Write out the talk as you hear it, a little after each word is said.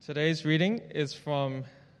Today's reading is from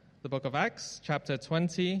the book of Acts, chapter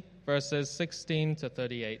 20, verses 16 to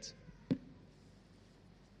 38.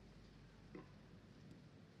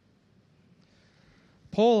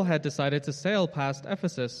 Paul had decided to sail past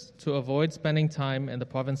Ephesus to avoid spending time in the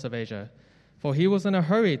province of Asia, for he was in a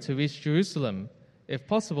hurry to reach Jerusalem, if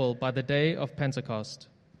possible by the day of Pentecost.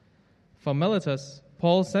 From Miletus,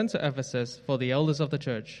 Paul sent to Ephesus for the elders of the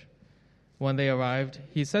church. When they arrived,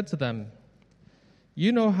 he said to them,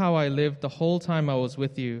 "You know how I lived the whole time I was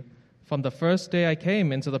with you, from the first day I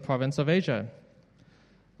came into the province of Asia.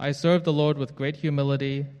 I served the Lord with great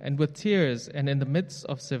humility and with tears and in the midst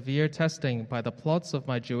of severe testing by the plots of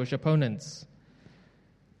my Jewish opponents.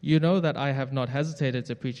 You know that I have not hesitated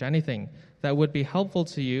to preach anything that would be helpful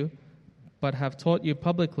to you, but have taught you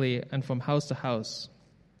publicly and from house to house.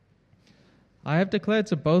 I have declared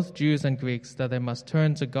to both Jews and Greeks that they must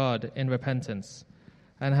turn to God in repentance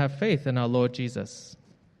and have faith in our Lord Jesus.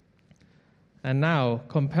 And now,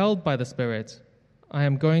 compelled by the Spirit, I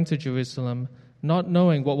am going to Jerusalem, not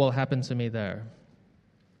knowing what will happen to me there.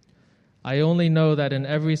 I only know that in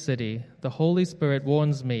every city, the Holy Spirit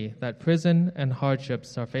warns me that prison and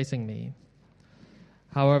hardships are facing me.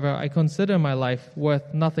 However, I consider my life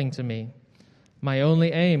worth nothing to me. My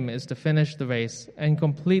only aim is to finish the race and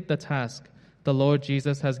complete the task the Lord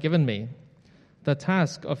Jesus has given me, the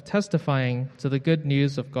task of testifying to the good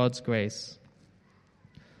news of God's grace.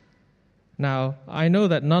 Now, I know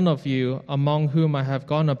that none of you among whom I have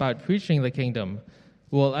gone about preaching the kingdom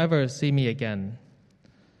will ever see me again.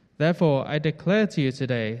 Therefore, I declare to you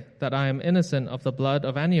today that I am innocent of the blood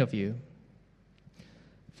of any of you.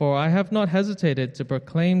 For I have not hesitated to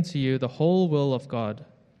proclaim to you the whole will of God.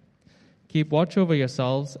 Keep watch over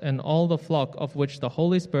yourselves and all the flock of which the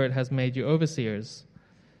Holy Spirit has made you overseers.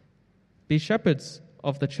 Be shepherds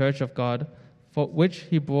of the church of God, for which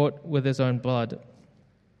he bought with his own blood.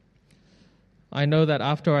 I know that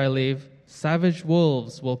after I leave, savage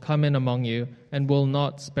wolves will come in among you and will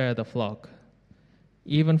not spare the flock.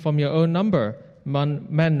 Even from your own number,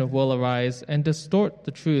 men will arise and distort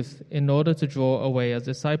the truth in order to draw away as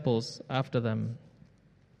disciples after them.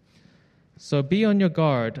 So be on your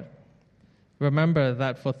guard. Remember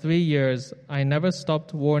that for 3 years I never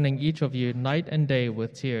stopped warning each of you night and day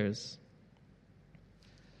with tears.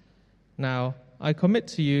 Now, I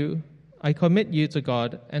commit you to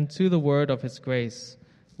God and to the word of his grace,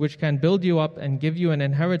 which can build you up and give you an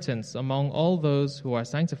inheritance among all those who are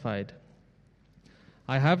sanctified.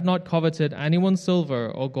 I have not coveted anyone's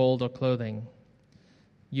silver or gold or clothing.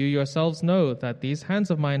 You yourselves know that these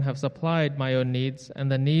hands of mine have supplied my own needs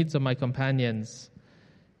and the needs of my companions.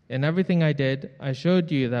 In everything I did, I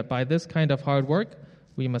showed you that by this kind of hard work,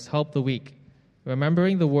 we must help the weak,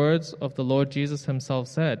 remembering the words of the Lord Jesus himself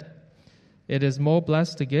said, "It is more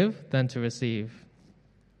blessed to give than to receive."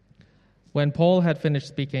 When Paul had finished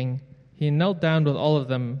speaking, he knelt down with all of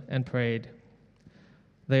them and prayed.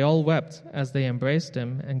 They all wept as they embraced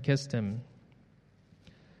him and kissed him.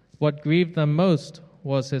 What grieved them most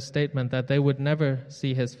was his statement that they would never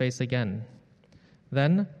see his face again.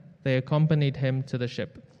 Then they accompanied him to the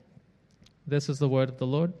ship. This is the word of the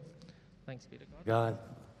Lord. Thanks be to God.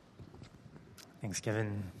 Thanks,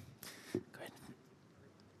 Kevin.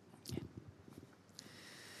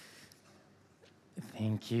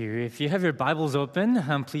 Thank you. If you have your Bibles open,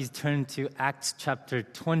 please turn to Acts chapter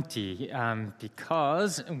 20,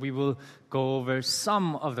 because we will go over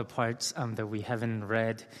some of the parts that we haven't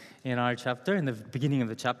read in our chapter, in the beginning of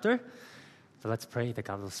the chapter. So let's pray that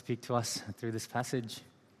God will speak to us through this passage.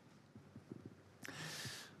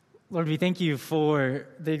 Lord, we thank you for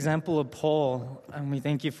the example of Paul, and we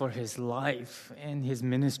thank you for his life and his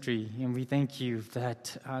ministry, and we thank you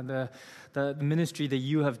that the ministry that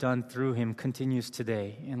you have done through him continues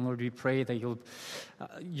today. And Lord, we pray that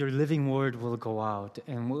your living word will go out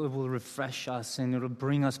and it will refresh us and it will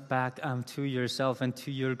bring us back to yourself and to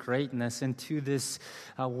your greatness and to this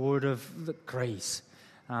word of grace,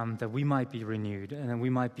 that we might be renewed and that we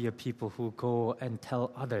might be a people who go and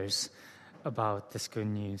tell others about this good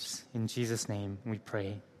news. In Jesus' name we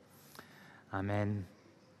pray. Amen.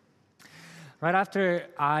 Right after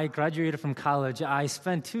I graduated from college, I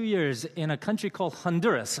spent 2 years in a country called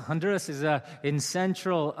Honduras. Honduras is in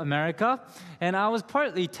Central America, and I was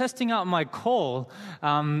partly testing out my call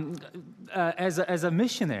as a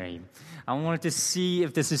missionary. I wanted to see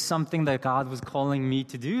if this is something that God was calling me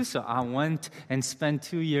to do. So I went and spent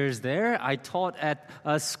 2 years there. I taught at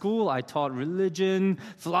a school. I taught religion,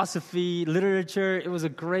 philosophy, literature. It was a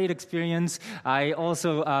great experience. I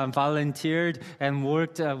also volunteered and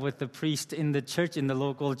worked with the priest in the church, in the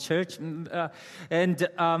local church.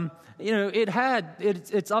 It had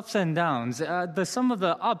its ups and downs. Some of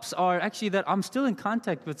the ups are actually that I'm still in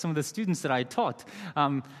contact with some of the students that I taught.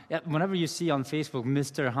 Whenever you see on Facebook,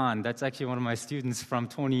 Mr. Han, that's actually one of my students from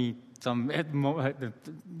 20 some,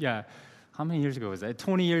 yeah. How many years ago was that?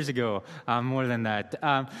 20 years ago, more than that.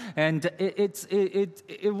 And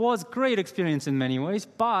it was great experience in many ways,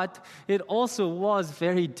 but it also was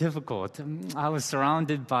very difficult. I was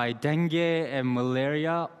surrounded by dengue and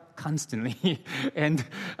malaria constantly. And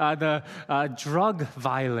the drug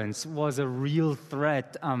violence was a real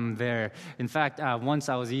threat there. In fact, once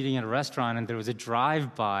I was eating at a restaurant and there was a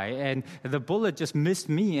drive-by, and the bullet just missed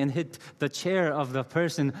me and hit the chair of the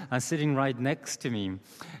person sitting right next to me.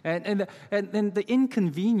 And the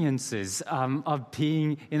inconveniences of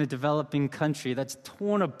being in a developing country that's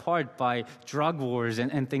torn apart by drug wars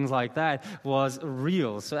and things like that was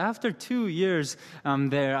real. So after 2 years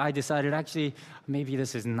there, I decided actually maybe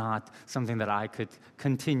this is not something that I could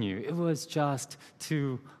continue. It was just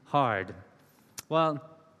too hard. Well,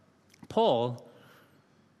 Paul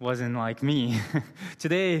wasn't like me.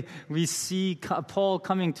 Today, we see Paul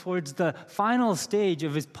coming towards the final stage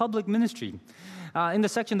of his public ministry. In the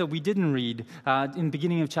section that we didn't read, in the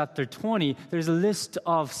beginning of chapter 20, there's a list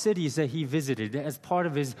of cities that he visited as part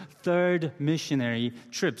of his third missionary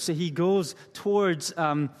trip. So he goes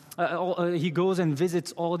he goes and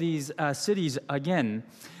visits all these cities again.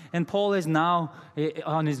 And Paul is now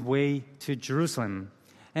on his way to Jerusalem.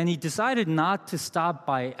 And he decided not to stop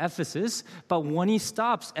by Ephesus, but when he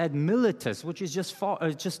stops at Miletus, which is just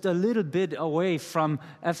a little bit away from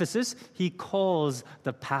Ephesus, he calls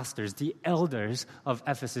the pastors, the elders of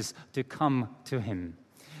Ephesus, to come to him.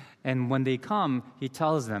 And when they come, he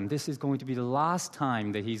tells them this is going to be the last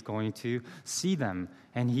time that he's going to see them,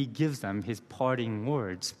 and he gives them his parting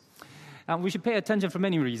words. We should pay attention for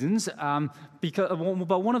many reasons, but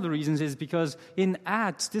one of the reasons is because in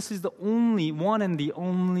Acts, this is the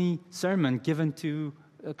only sermon given to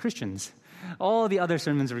Christians. All the other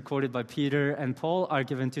sermons recorded by Peter and Paul are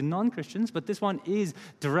given to non-Christians, but this one is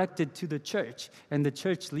directed to the church and the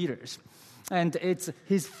church leaders. And it's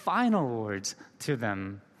his final words to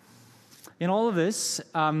them. In all of this,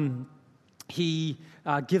 he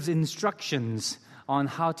gives instructions on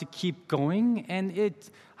how to keep going, and it,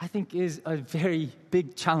 I think, is a very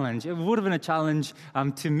big challenge. It would have been a challenge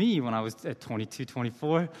to me when I was 22,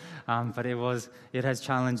 24, but it has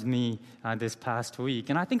challenged me this past week.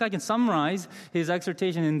 And I think I can summarize his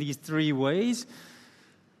exhortation in these 3 ways.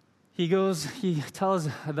 He tells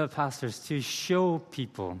the pastors to show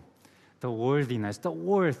people the worthiness, the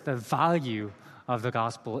worth, the value of the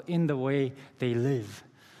gospel in the way they live.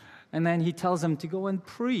 And then he tells them to go and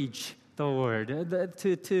preach the word,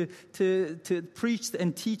 to preach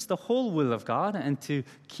and teach the whole will of God, and to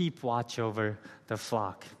keep watch over the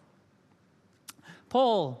flock.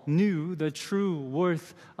 Paul knew the true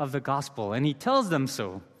worth of the gospel, and he tells them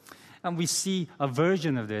so. And we see a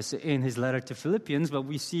version of this in his letter to Philippians, but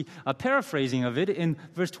we see a paraphrasing of it in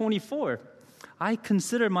verse 24. I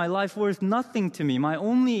consider my life worth nothing to me. My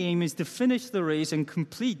only aim is to finish the race and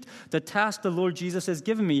complete the task the Lord Jesus has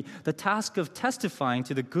given me, the task of testifying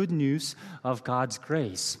to the good news of God's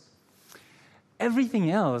grace. Everything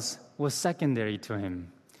else was secondary to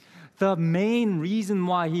him. The main reason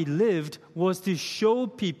why he lived was to show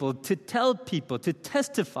people, to tell people, to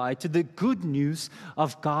testify to the good news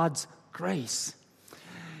of God's grace.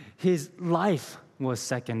 His life was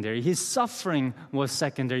secondary. His suffering was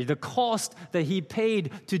secondary. The cost that he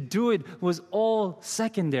paid to do it was all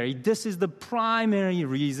secondary. This is the primary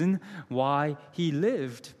reason why he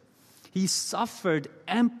lived. He suffered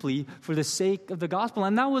amply for the sake of the gospel,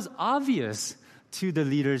 and that was obvious to the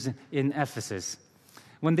leaders in Ephesus.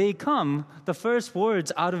 When they come, the first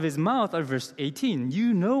words out of his mouth are verse 18.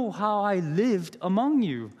 You know how I lived among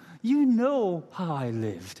you. You know how I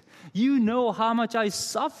lived. You know how much I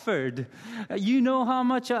suffered. You know how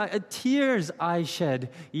much tears I shed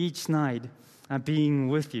each night being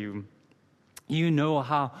with you. You know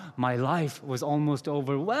how my life was almost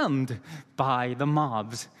overwhelmed by the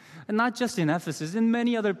mobs. And not just in Ephesus, in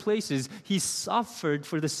many other places, he suffered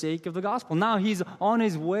for the sake of the gospel. Now he's on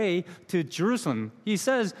his way to Jerusalem. He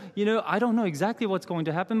says, I don't know exactly what's going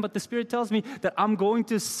to happen, but the Spirit tells me that I'm going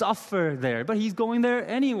to suffer there. But he's going there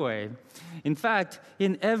anyway. In fact,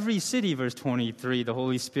 in every city, verse 23, the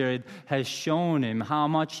Holy Spirit has shown him how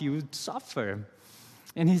much he would suffer.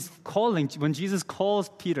 And he's calling, when Jesus calls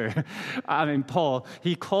Paul,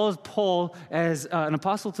 he calls Paul as an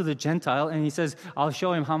apostle to the Gentile, and he says, I'll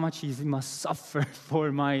show him how much he must suffer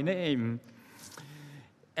for my name.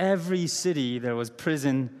 Every city there was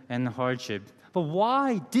prison and hardship. But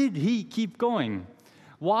why did he keep going?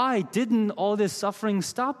 Why didn't all this suffering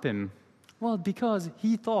stop him? Well, because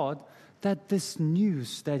he thought that this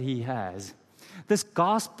news that he has, this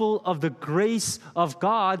gospel of the grace of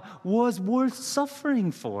God, was worth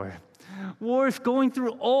suffering for, worth going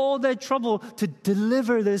through all that trouble to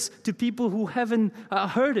deliver this to people who haven't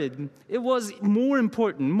heard it. It was more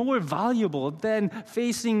important, more valuable than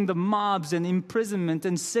facing the mobs and imprisonment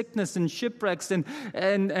and sickness and shipwrecks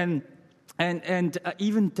and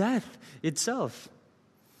even death itself.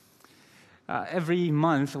 Every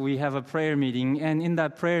month we have a prayer meeting, and in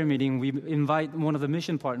that prayer meeting we invite one of the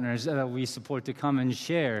mission partners that we support to come and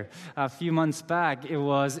share. A few months back it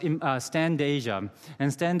was Stand Asia,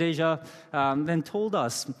 and Stand Asia then told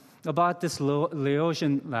us about this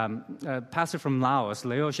Laotian pastor from Laos,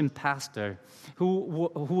 Laotian pastor,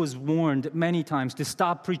 who was warned many times to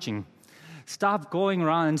stop preaching, stop going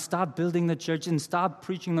around and stop building the church and stop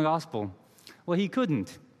preaching the gospel. Well, he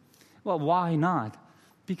couldn't. Well, why not?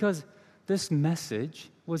 Because this message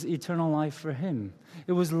was eternal life for him.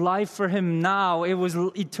 It was life for him now. It was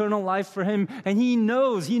eternal life for him. And he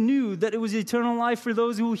knew that it was eternal life for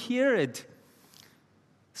those who hear it.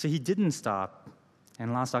 So he didn't stop.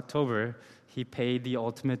 And last October, he paid the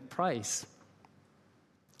ultimate price.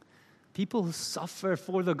 People suffer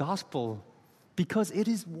for the gospel because it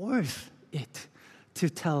is worth it to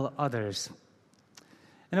tell others.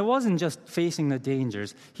 And it wasn't just facing the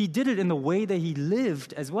dangers. He did it in the way that he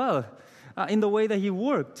lived as well. In the way that he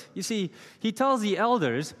worked. You see, he tells the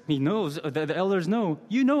elders, he knows, the elders know,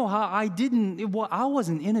 how I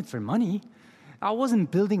wasn't in it for money. I wasn't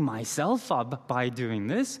building myself up by doing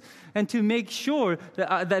this. And to make sure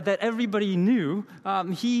that everybody knew,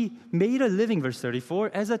 he made a living, verse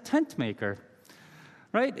 34, as a tent maker.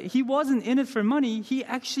 Right? He wasn't in it for money. He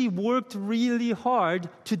actually worked really hard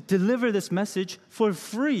to deliver this message for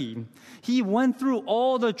free. He went through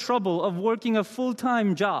all the trouble of working a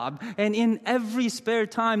full-time job, and in every spare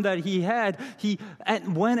time that he had, he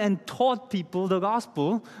went and taught people the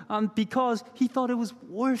gospel because he thought it was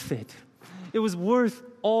worth it. It was worth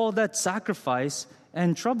all that sacrifice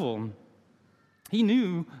and trouble. He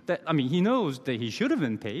knows that he should have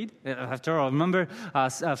been paid. After all, remember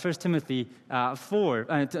 1 Timothy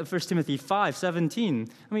 5:17.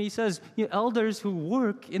 He says, elders who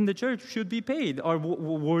work in the church should be paid, are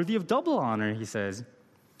worthy of double honor, he says.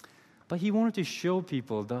 But he wanted to show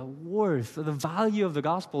people the worth, the value of the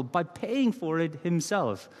gospel by paying for it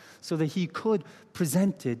himself so that he could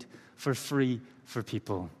present it for free for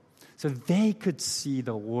people, so they could see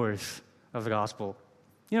the worth of the gospel.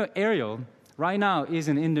 Ariel right now is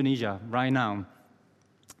in Indonesia, right now.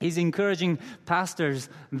 He's encouraging pastors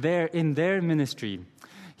there in their ministry.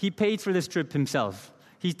 He paid for this trip himself.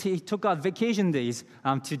 He took out vacation days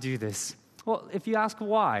to do this. Well, if you ask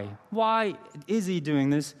why is he doing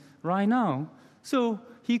this right now? So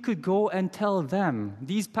he could go and tell them,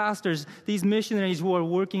 these pastors, these missionaries who are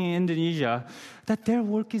working in Indonesia, that their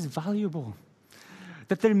work is valuable,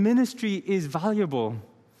 that their ministry is valuable,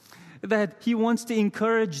 that he wants to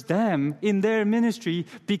encourage them in their ministry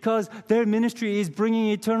because their ministry is bringing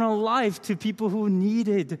eternal life to people who need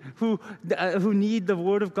it, who need the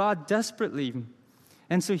word of God desperately.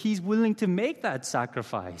 And so he's willing to make that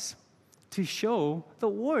sacrifice to show the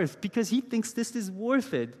worth because he thinks this is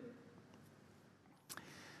worth it.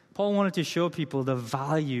 Paul wanted to show people the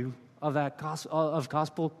value of that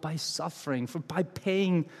gospel by suffering, by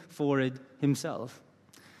paying for it himself.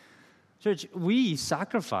 Church, we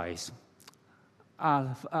sacrifice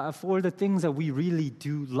for the things that we really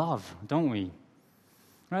do love, don't we?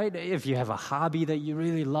 Right? If you have a hobby that you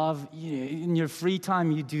really love, in your free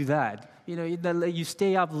time you do that. You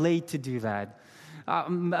stay up late to do that.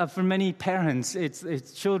 For many parents,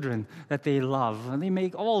 it's children that they love, and they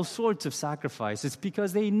make all sorts of sacrifices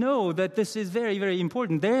because they know that this is very, very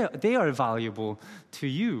important. They are valuable to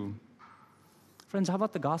you. Friends, how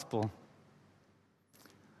about the gospel?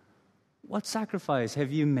 What sacrifice have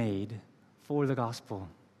you made for the gospel?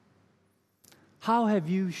 How have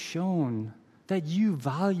you shown that you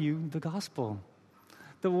value the gospel,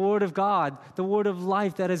 the word of God, the word of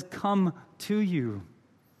life that has come to you.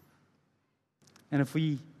 And if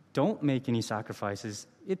we don't make any sacrifices,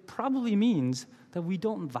 it probably means that we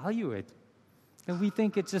don't value it. And we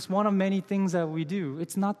think it's just one of many things that we do.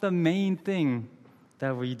 It's not the main thing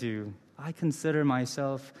that we do. I consider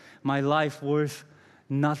myself, my life worth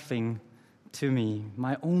nothing to me.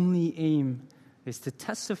 My only aim is to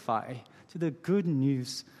testify to the good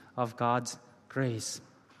news of God's grace.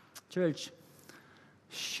 Church,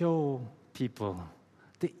 show people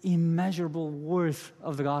the immeasurable worth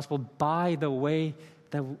of the gospel by the way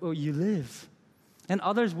that you live. And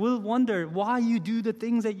others will wonder why you do the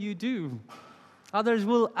things that you do. Others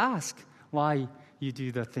will ask why you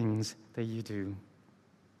do the things that you do.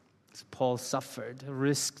 So Paul suffered,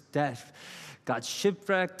 risked death, got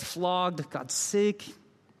shipwrecked, flogged, got sick.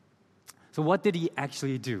 So what did he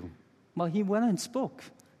actually do? Well, he went and spoke.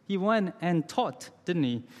 He went and taught, didn't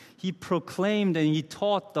he? He proclaimed and he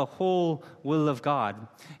taught the whole will of God.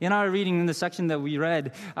 In our reading, in the section that we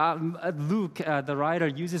read, Luke, the writer,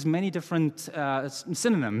 uses many different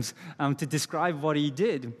synonyms to describe what he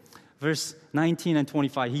did. Verse 19 and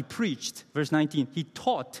 25, he preached. Verse 19, he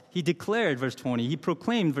taught. He declared. Verse 20, he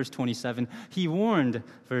proclaimed. Verse 27, he warned.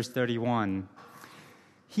 Verse 31.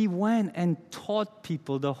 He went and taught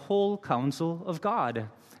people the whole counsel of God.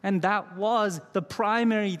 And that was the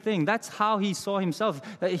primary thing. That's how he saw himself,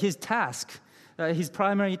 his task, his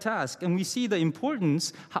primary task. And we see the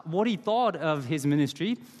importance, what he thought of his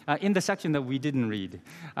ministry in the section that we didn't read.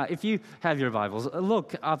 If you have your Bibles,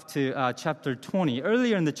 look up to chapter 20.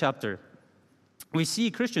 Earlier in the chapter, we see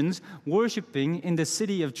Christians worshiping in the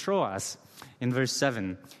city of Troas. In verse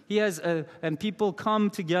 7, he has, and people come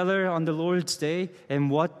together on the Lord's day, and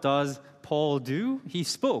what does Paul do? He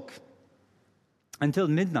spoke until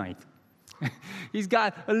midnight. He's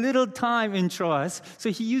got a little time in Troas,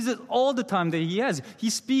 so he uses all the time that he has.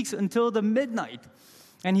 He speaks until the midnight,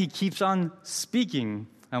 and he keeps on speaking.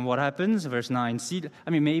 And what happens? Verse 9. See, I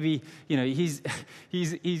mean, maybe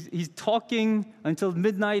he's talking until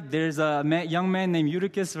midnight. There's a young man named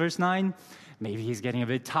Eutychus. Verse 9. Maybe he's getting a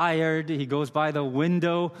bit tired. He goes by the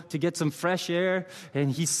window to get some fresh air,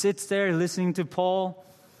 and he sits there listening to Paul.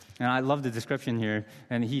 And I love the description here.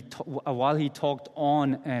 And while he talked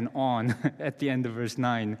on and on at the end of verse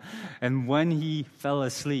 9, and when he fell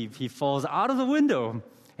asleep, he falls out of the window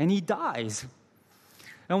and he dies.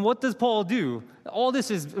 And what does Paul do? All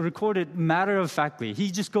this is recorded matter-of-factly.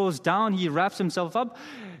 He just goes down, he wraps himself up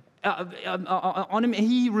on him, and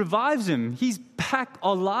he revives him. He's back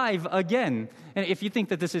alive again. And if you think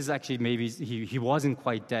that this is actually maybe he wasn't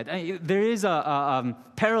quite dead, there is a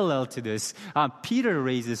parallel to this. Peter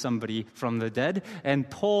raises somebody from the dead, and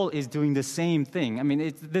Paul is doing the same thing. I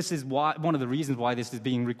mean, this is one of the reasons why this is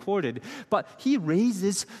being recorded. But he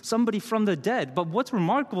raises somebody from the dead. But what's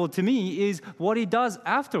remarkable to me is what he does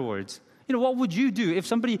afterwards. What would you do if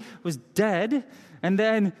somebody was dead and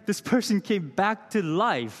then this person came back to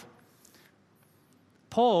life?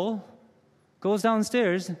 Paul goes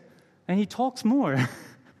downstairs and he talks more.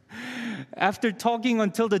 After talking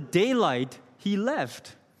until the daylight, he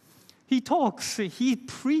left. He talks, he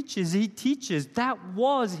preaches, he teaches. That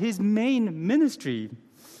was his main ministry.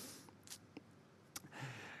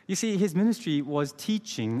 You see, his ministry was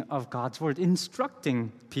teaching of God's word,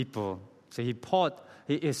 instructing people.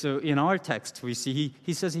 So in our text, we see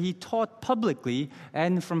he says he taught publicly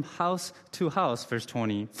and from house to house, verse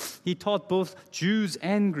 20. He taught both Jews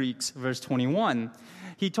and Greeks, verse 21.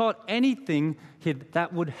 He taught anything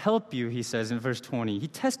that would help you, he says in verse 20. He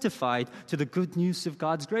testified to the good news of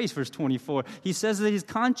God's grace, verse 24. He says that his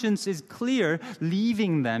conscience is clear,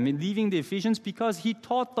 leaving the Ephesians, because he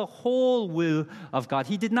taught the whole will of God.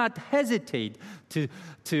 He did not hesitate to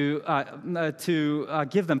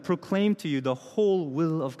give them, proclaim to you the whole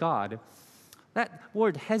will of God. That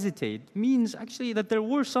word hesitate means actually that there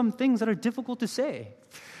were some things that are difficult to say.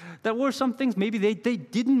 There were some things maybe they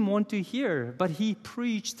didn't want to hear, but he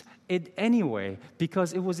preached it anyway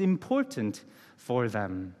because it was important for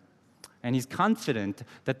them. And he's confident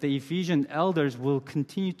that the Ephesian elders will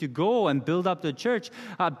continue to go and build up the church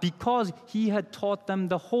because he had taught them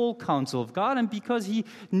the whole counsel of God and because he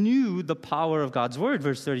knew the power of God's word.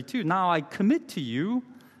 Verse 32, now I commit to you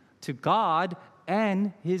to God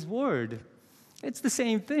and his word. It's the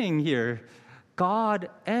same thing here. God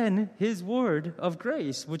and his word of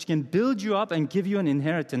grace, which can build you up and give you an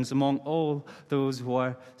inheritance among all those who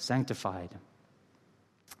are sanctified.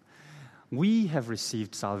 We have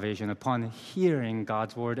received salvation upon hearing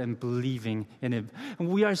God's word and believing in it.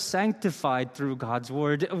 We are sanctified through God's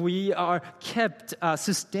word. We are kept,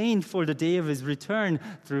 sustained for the day of his return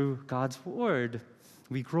through God's word.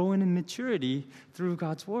 We grow in maturity through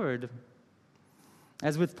God's word.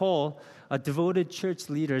 As with Paul, a devoted church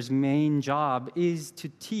leader's main job is to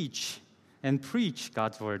teach and preach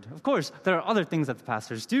God's word. Of course, there are other things that the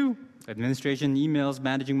pastors do: administration, emails,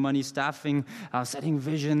 managing money, staffing, setting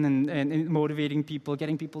vision, and motivating people,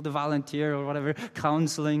 getting people to volunteer or whatever,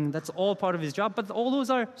 counseling. That's all part of his job, but all those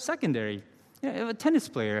are secondary. A tennis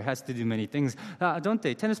player has to do many things, don't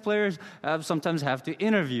they? Tennis players sometimes have to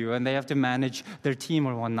interview and they have to manage their team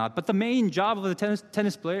or whatnot. But the main job of the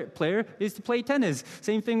tennis player is to play tennis.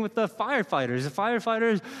 Same thing with the firefighters. The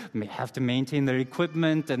firefighters may have to maintain their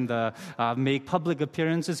equipment and make public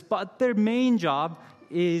appearances, but their main job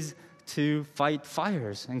is to fight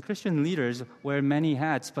fires. And Christian leaders wear many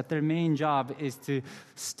hats, but their main job is to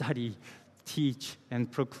study, teach,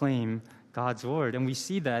 and proclaim God's word. And we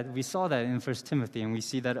saw that in 1 Timothy, and we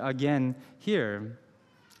see that again here.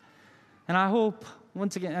 And I hope,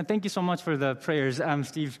 once again, and thank you so much for the prayers,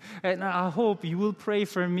 Steve, and I hope you will pray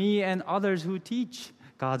for me and others who teach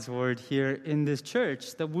God's word here in this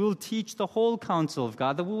church, that we'll teach the whole counsel of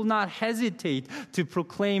God, that we will not hesitate to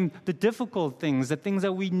proclaim the difficult things, the things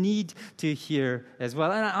that we need to hear as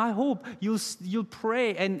well. And I hope you'll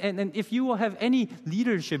pray, and if you will have any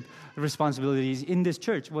leadership responsibilities in this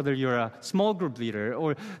church, whether you're a small group leader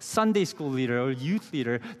or Sunday school leader or youth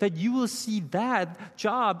leader, that you will see that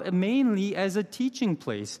job mainly as a teaching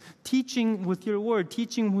place, teaching with your word,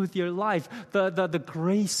 teaching with your life, the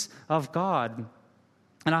grace of God.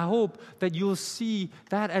 And I hope that you'll see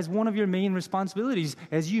that as one of your main responsibilities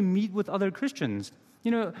as you meet with other Christians.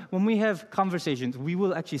 You know, when we have conversations, we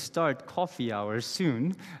will actually start coffee hours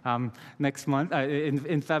soon, next month,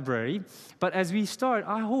 in February. But as we start,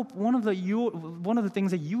 I hope one of the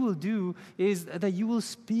things that you will do is that you will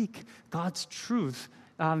speak God's truth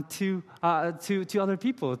to other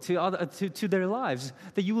people, to their lives.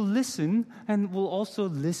 That you will listen and will also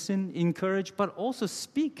listen, encourage, but also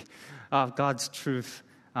speak God's truth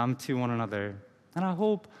to one another. And I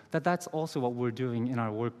hope that that's also what we're doing in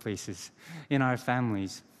our workplaces, in our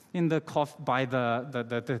families, by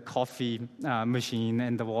the coffee machine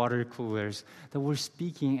and the water coolers, that we're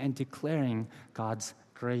speaking and declaring God's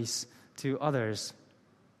grace to others.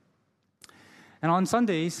 And on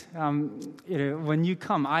Sundays, when you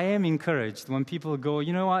come, I am encouraged when people go,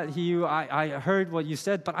 you know what, Hugh, I heard what you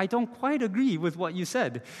said, but I don't quite agree with what you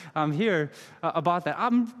said here about that.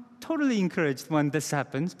 I'm totally encouraged when this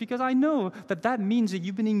happens, because I know that means that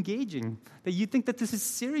you've been engaging, that you think that this is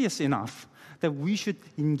serious enough, that we should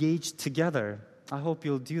engage together. I hope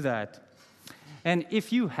you'll do that. And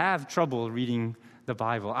if you have trouble reading the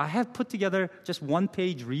Bible, I have put together just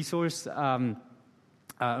one-page resource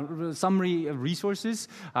summary of resources,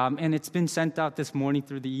 and it's been sent out this morning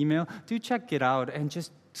through the email. Do check it out and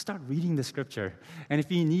just start reading the scripture. And if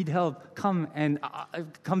you need help, come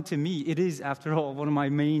to me. It is, after all, one of my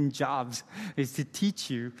main jobs is to teach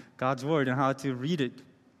you God's word and how to read it.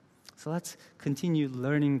 So let's continue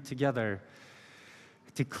learning together,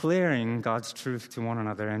 declaring God's truth to one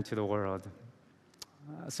another and to the world.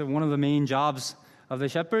 So one of the main jobs of the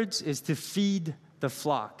shepherds is to feed the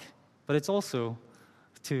flock, but it's also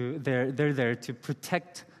they're there to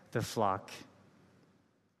protect the flock.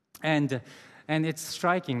 And it's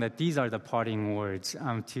striking that these are the parting words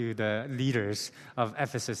to the leaders of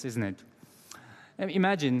Ephesus, isn't it?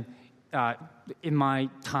 Imagine in my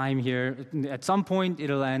time here, at some point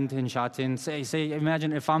it'll end in Shatin.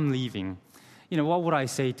 Imagine if I'm leaving. You know, what would I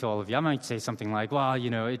say to all of you? I might say something like, well, you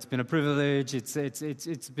know, it's been a privilege,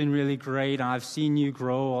 it's been really great, and I've seen you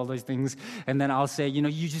grow, all those things. And then I'll say, you know,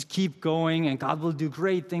 you just keep going, and God will do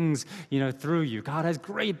great things, you know, through you. God has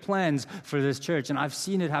great plans for this church, and I've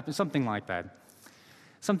seen it happen, something like that.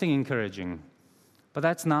 Something encouraging. But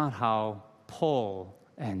that's not how Paul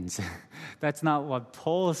ends. That's not what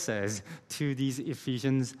Paul says to these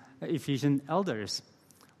Ephesian elders.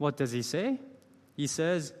 What does he say?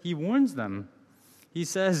 He warns them. He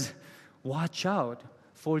says, watch out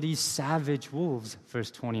for these savage wolves, verse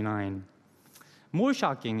 29. More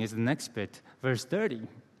shocking is the next bit, verse 30.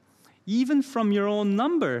 Even from your own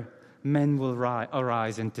number, men will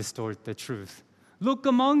arise and distort the truth. Look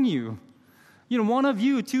among you. You know, one of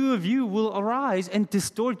you, two of you will arise and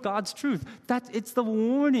distort God's truth. It's the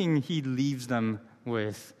warning he leaves them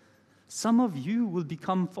with. Some of you will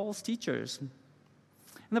become false teachers.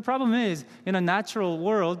 And the problem is, in a natural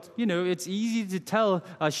world, you know, it's easy to tell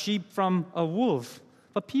a sheep from a wolf.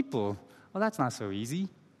 But people, well, that's not so easy.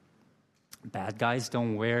 Bad guys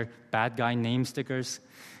don't wear bad guy name stickers.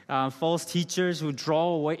 False teachers who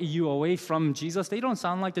draw you away from Jesus, they don't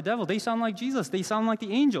sound like the devil. They sound like Jesus. They sound like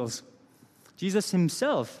the angels. Jesus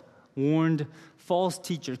himself warned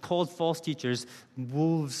called false teachers,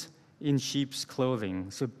 wolves in sheep's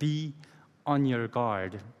clothing. So be on your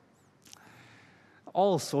guard.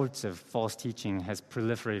 All sorts of false teaching has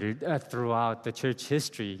proliferated throughout the church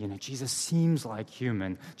history. Jesus seems like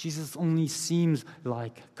human. Jesus only seems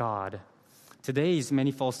like God. Today's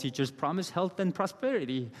many false teachers promise health and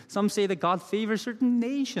prosperity. Some say that God favors certain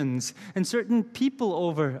nations and certain people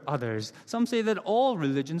over others. Some say that all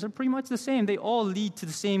religions are pretty much the same. They all lead to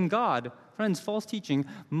the same God. Friends, false teaching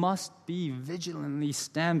must be vigilantly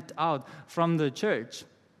stamped out from the church.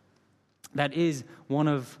 That is one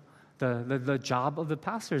of the job of the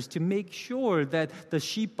pastors, to make sure that the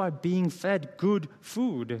sheep are being fed good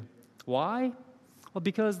food. Why? Well,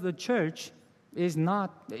 because the church is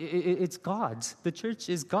not, it's God's. The church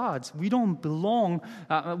is God's. We don't belong,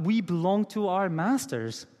 we belong to our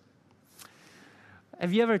masters.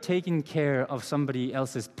 Have you ever taken care of somebody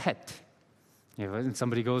else's pet? When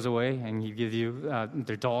somebody goes away and he gives you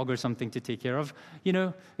their dog or something to take care of,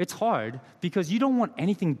 it's hard because you don't want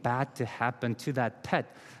anything bad to happen to that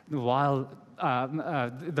pet while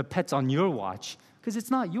the pet's on your watch, because it's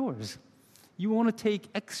not yours. You want to take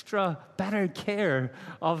extra better care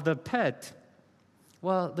of the pet.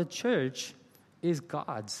 Well, the church is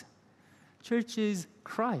God's. Church is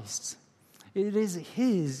Christ's. It is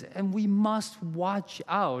His, and we must watch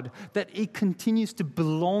out that it continues to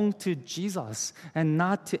belong to Jesus and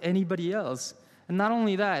not to anybody else. And not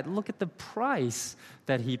only that, look at the price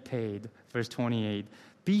that He paid. Verse 28,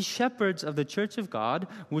 be shepherds of the church of God,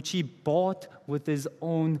 which He bought with His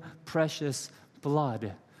own precious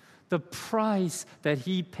blood. The price that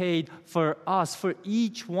He paid for us, for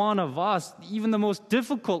each one of us, even the most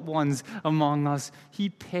difficult ones among us, He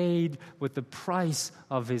paid with the price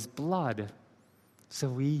of His blood. So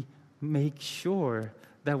we make sure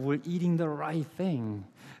that we're eating the right thing,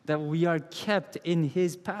 that we are kept in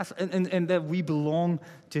His path, and that we belong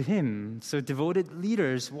to Him. So devoted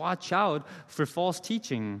leaders, watch out for false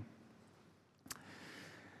teaching.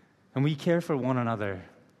 And we care for one another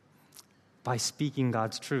by speaking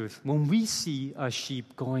God's truth. When we see a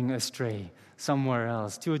sheep going astray somewhere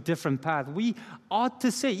else, to a different path, we ought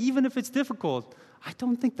to say, even if it's difficult, I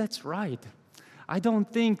don't think that's right. I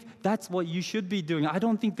don't think that's what you should be doing. I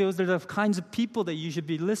don't think those are the kinds of people that you should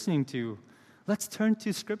be listening to. Let's turn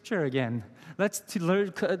to Scripture again. Let's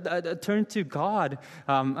turn to God,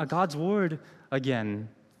 God's Word again.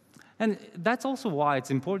 And that's also why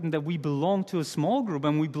it's important that we belong to a small group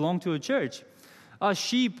and we belong to a church. A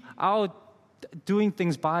sheep out doing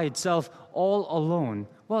things by itself all alone,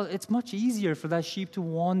 well, it's much easier for that sheep to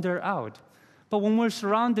wander out. But when we're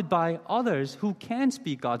surrounded by others who can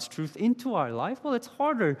speak God's truth into our life, well, it's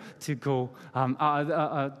harder to go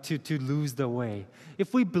to lose the way.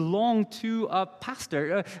 If we belong to a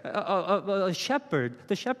pastor, a shepherd,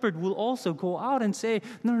 the shepherd will also go out and say,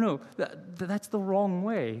 no, that's the wrong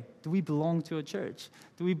way. Do we belong to a church?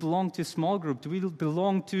 Do we belong to a small group? Do we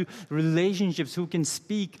belong to relationships who can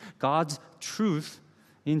speak God's truth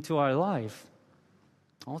into our life?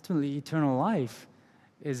 Ultimately, eternal life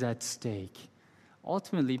is at stake.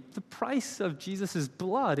 Ultimately, the price of Jesus'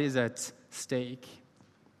 blood is at stake.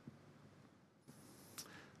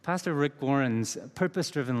 Pastor Rick Warren's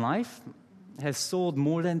Purpose-Driven Life has sold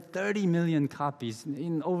more than 30 million copies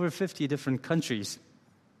in over 50 different countries.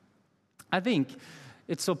 I think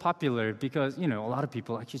it's so popular because, a lot of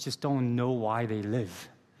people actually just don't know why they live.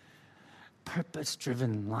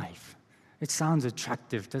 Purpose-driven life. It sounds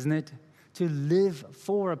attractive, doesn't it? To live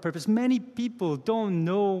for a purpose. Many people don't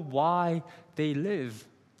know why they live.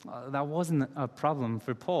 That wasn't a problem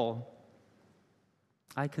for Paul.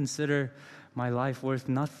 I consider my life worth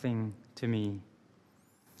nothing to me.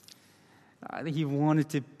 He wanted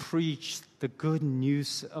to preach the good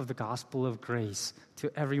news of the gospel of grace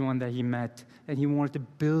to everyone that he met, and he wanted to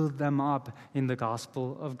build them up in the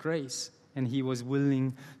gospel of grace. And he was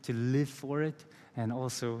willing to live for it and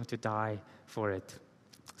also to die for it.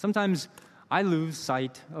 Sometimes I lose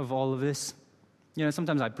sight of all of this.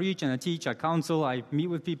 Sometimes I preach and I teach, I counsel, I meet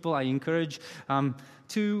with people, I encourage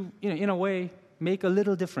to, in a way, make a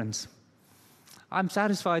little difference. I'm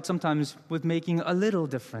satisfied sometimes with making a little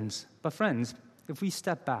difference. But friends, if we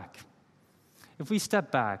step back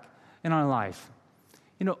in our life,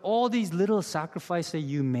 all these little sacrifices that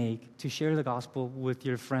you make to share the gospel with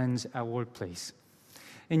your friends at workplace,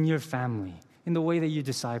 in your family, in the way that you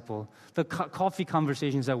disciple, the coffee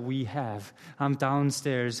conversations that we have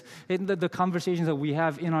downstairs, in the conversations that we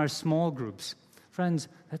have in our small groups, Friends,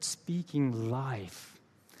 that's speaking life,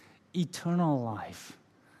 eternal life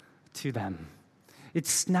to them. It's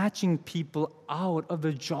snatching people out of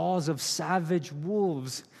the jaws of savage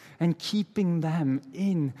wolves and keeping them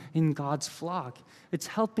in God's flock. It's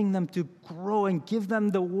helping them to grow and give them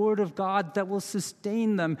the word of God that will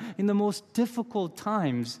sustain them in the most difficult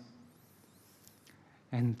times.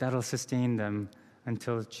 And that'll sustain them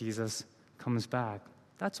until Jesus comes back.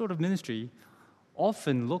 That sort of ministry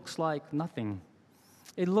often looks like nothing.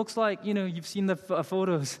 It looks like, you've seen the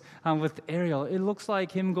photos with Ariel. It looks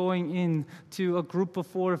like him going in to a group of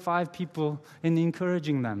 4 or 5 people and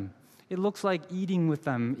encouraging them. It looks like eating with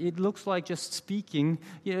them. It looks like just speaking,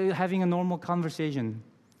 having a normal conversation.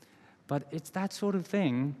 But it's that sort of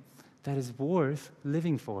thing that is worth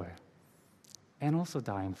living for and also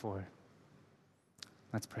dying for.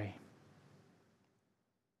 Let's pray.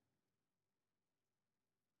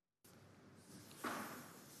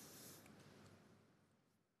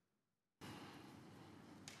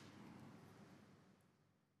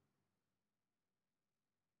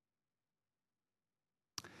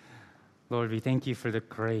 Lord, we thank you for the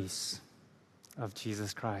grace of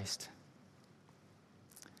Jesus Christ.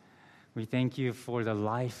 We thank you for the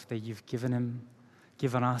life that you've given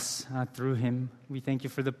us through him. We thank you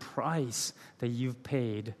for the price that you've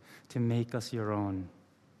paid to make us your own.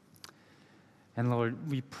 And Lord,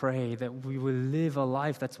 we pray that we will live a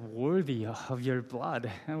life that's worthy of your blood,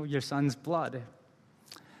 your Son's blood.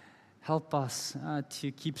 Help us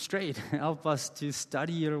to keep straight. Help us to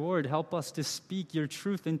study your word. Help us to speak your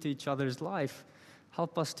truth into each other's life.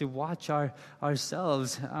 Help us to watch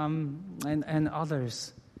ourselves and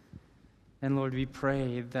others. And Lord, we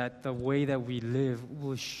pray that the way that we live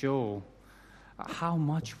will show how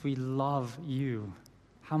much we love you,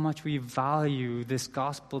 how much we value this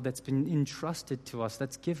gospel that's been entrusted to us,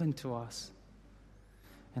 that's given to us.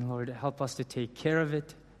 And Lord, help us to take care of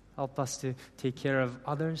it. Help us to take care of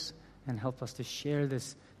others. And help us to share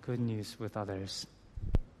this good news with others.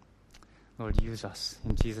 Lord, use us.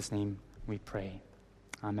 In Jesus' name we pray.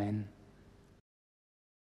 Amen.